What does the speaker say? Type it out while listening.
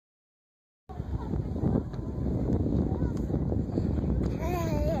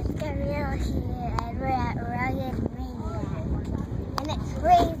out here and we're at Rugged Maniac. And it's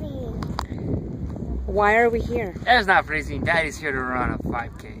freezing. Why are we here? It's not freezing. Daddy's here to run a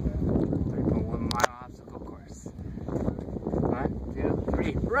 5K. 3.1-mile obstacle course. 1, 2,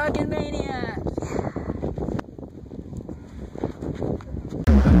 3. Rugged Maniac!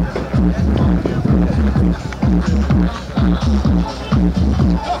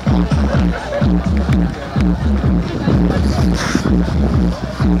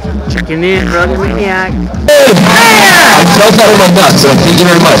 Checking in, Rugged Maniac. Hey! I felt out of my nuts, so thank you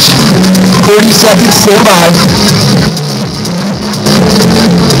very much. 30 seconds, stand by.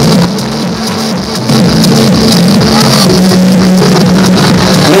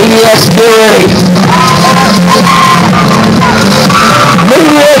 Maniacs, get ready.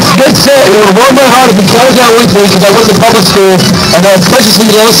 Maniacs, get set. It would warm my heart if you counted down with me because I went to public school and I was purchasing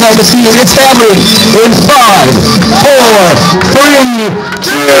the other side of the sea. It's happening in 5, 4, 3,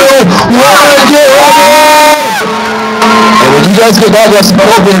 2, 1, get ready! And when you guys get back, we have some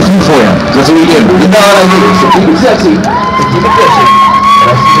whole damn food for you. That's what we do. You know what I do. So keep it sexy and keep it fishing. And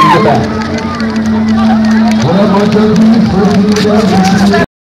I'll see you get back.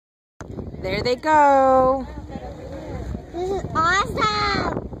 There they go. This is awesome.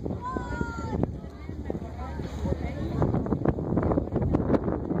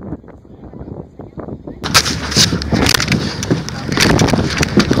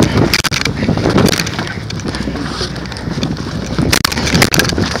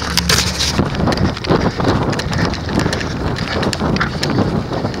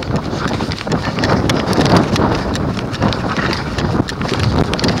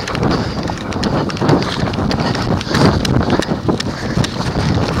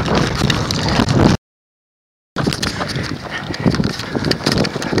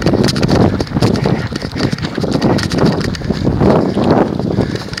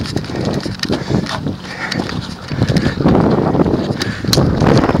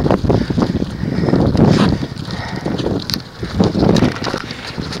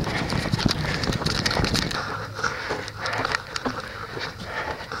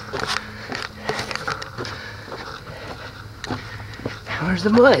 Where's the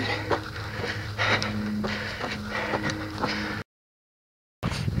mud?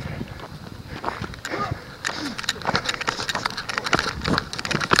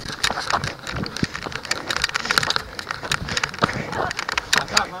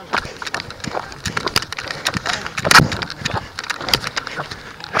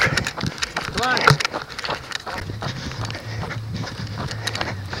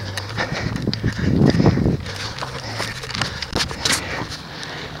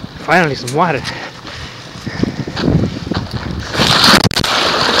 Finally, some water.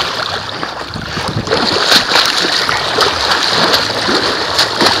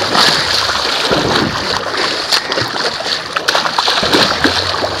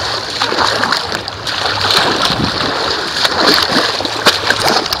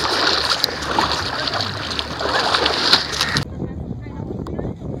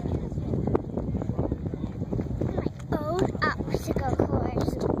 Old obstacle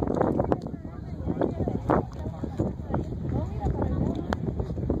course.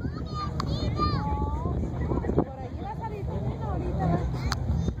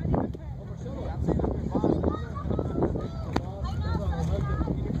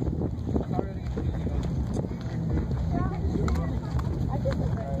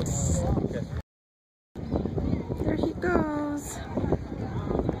 There he goes.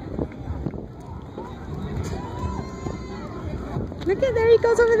 Look at, there he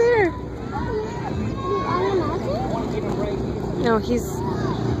goes over there. No, he's,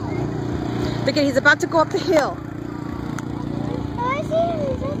 look at, he's about to go up the hill. Oh, I see him.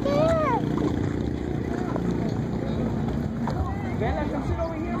 He's right there. Bella, come sit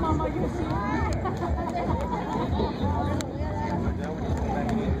over here, Mama. You see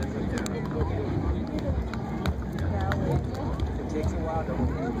it takes a while to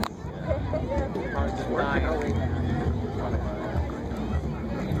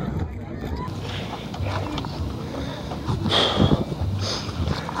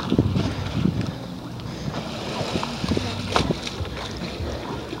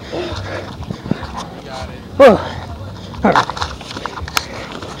Whoa. All right.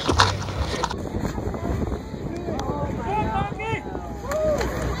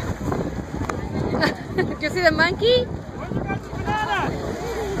 Did you see the monkey?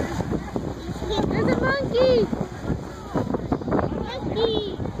 There's a monkey.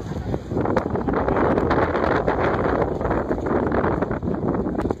 Monkey.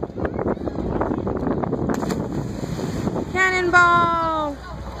 Cannonball.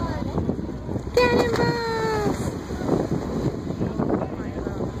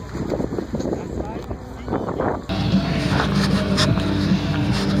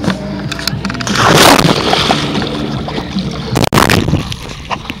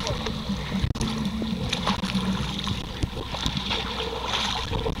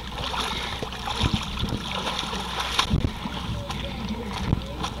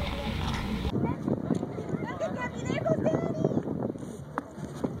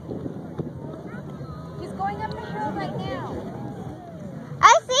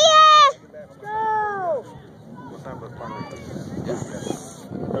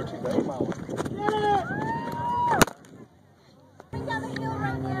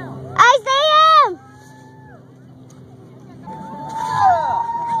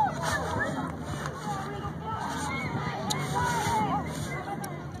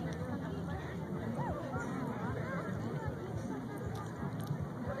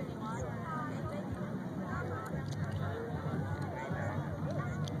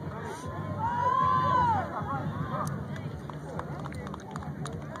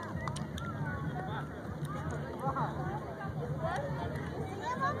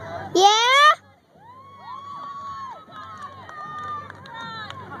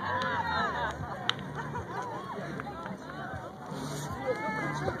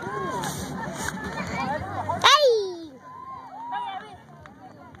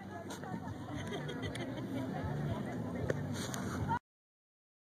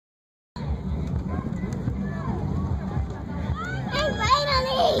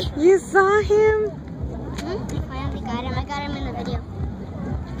 me! You saw him? I finally got him. I got him in the video.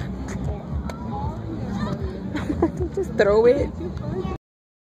 Just throw it.